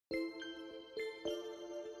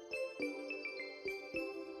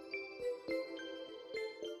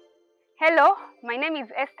Hello, my name is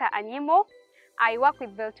Esther Anyimo. I work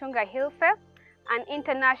with Welthungerhilfe, an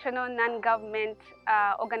international non-government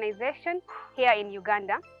organization here in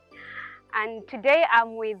Uganda. And today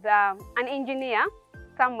I'm with an engineer,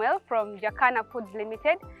 Samuel, from Jakana Foods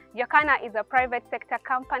Limited. Jakana is a private sector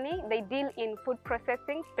company. They deal in food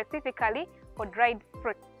processing, specifically for dried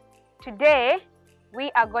fruit. Today,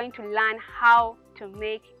 we are going to learn how to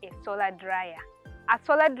make a solar dryer. A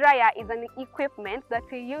solar dryer is an equipment that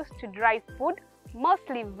we use to dry food,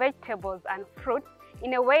 mostly vegetables and fruits,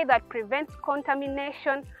 in a way that prevents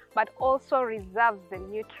contamination but also reserves the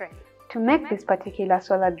nutrients. To make this particular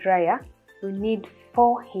solar dryer, we need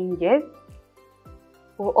 4 hinges.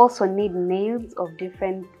 We'll also need nails of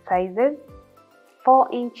different sizes: 4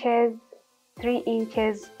 inches, 3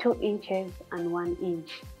 inches, 2 inches, and 1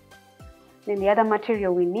 inch. Then the other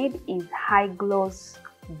material we need is high gloss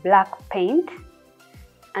black paint.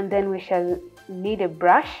 And then we shall need a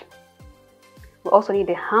brush. We also need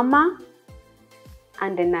a hammer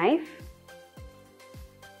and a knife.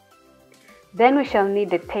 Then we shall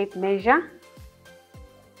need a tape measure.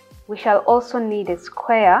 We shall also need a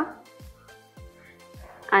square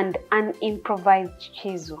and an improvised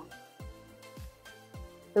chisel.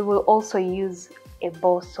 We will also use a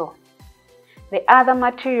bow saw. The other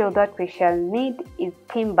material that we shall need is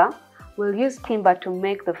timber. We'll use timber to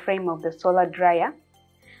make the frame of the solar dryer.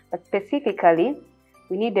 But specifically,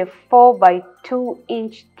 we need a 4 by 2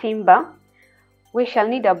 inch timber. We shall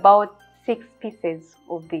need about 6 pieces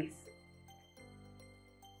of this.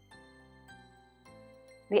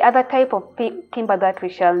 The other type of timber that we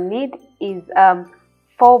shall need is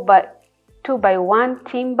 4 by 2 by 1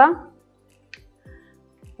 timber.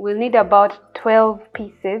 We'll need about 12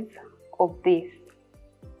 pieces of this.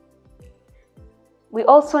 We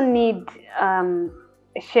also need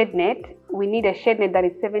a shade net. We need a shade net that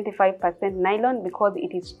is 75% nylon because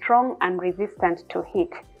it is strong and resistant to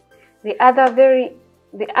heat. The other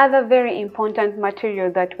very important material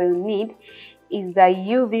that we'll need is the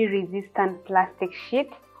UV resistant plastic sheet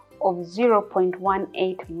of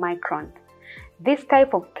 0.18 micron. This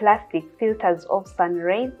type of plastic filters off sun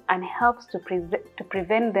rays and helps to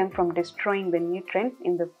prevent them from destroying the nutrients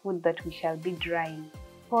in the food that we shall be drying.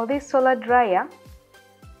 For this solar dryer,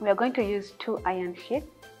 we are going to use 2 iron sheets.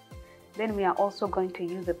 Then we are also going to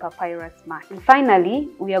use a papyrus mat. And finally,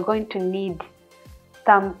 we are going to need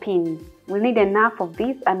some pins. We'll need enough of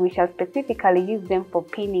these, and we shall specifically use them for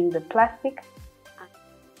pinning the plastic.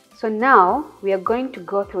 So now we are going to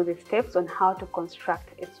go through the steps on how to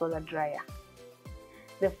construct a solar dryer.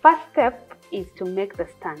 The first step is to make the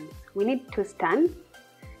stands. We need 2 stands,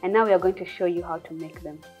 and now we are going to show you how to make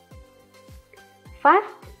them. First,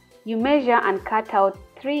 you measure and cut out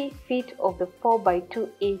 3 feet of the 4 by 2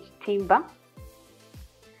 inch timber,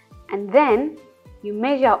 and then you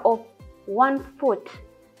measure off 1 foot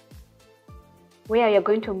where you're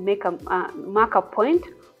going to make a mark a point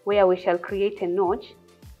where we shall create a notch.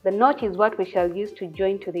 The notch is what we shall use to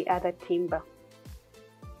join to the other timber.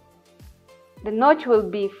 The notch will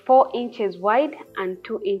be 4 inches wide and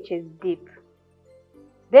 2 inches deep.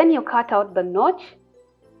 Then you cut out the notch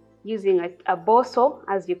using a bow saw,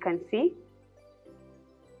 as you can see.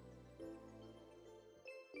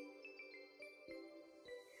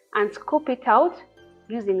 And scoop it out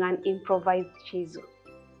using an improvised chisel.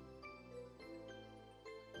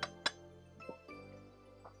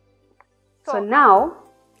 So now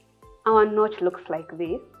our notch looks like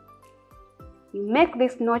this. You make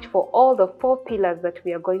this notch for all the 4 pillars that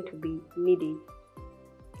we are going to be needing.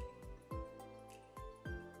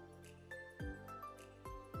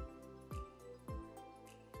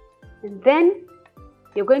 And then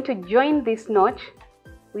you're going to join this notch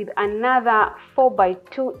with another 4 by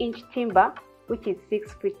 2 inch timber, which is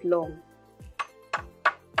 6 feet long.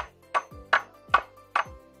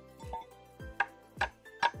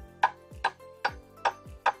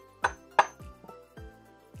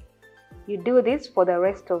 You do this for the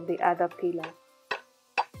rest of the other pillars.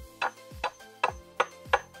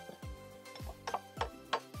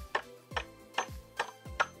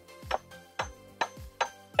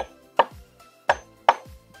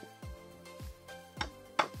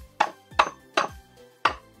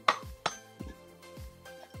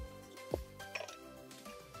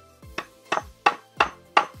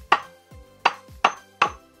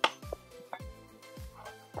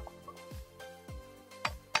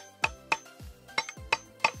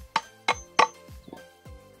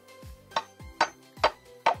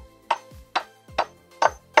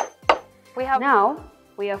 Now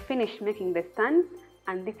we have finished making the stands,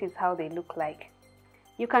 and this is how they look like.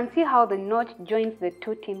 You can see how the notch joins the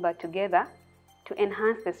 2 timber together to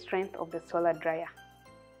enhance the strength of the solar dryer.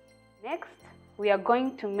 Next, we are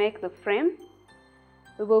going to make the frame.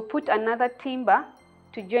 We will put another timber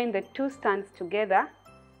to join the two stands together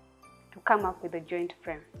to come up with a joint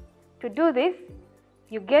frame. To do this,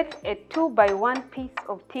 you get a 2x1 piece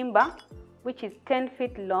of timber which is 10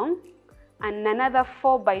 feet long and another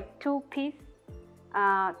 4x2 piece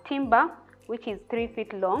timber which is 3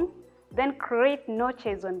 feet long. Then create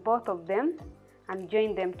notches on both of them and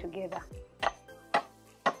join them together.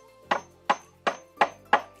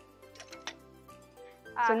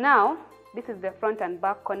 So now, this is the front and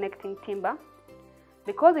back connecting timber.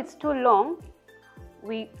 Because it's too long,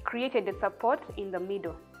 we created a support in the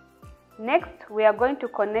middle. Next, we are going to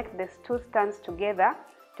connect these two stands together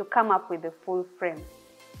to come up with a full frame.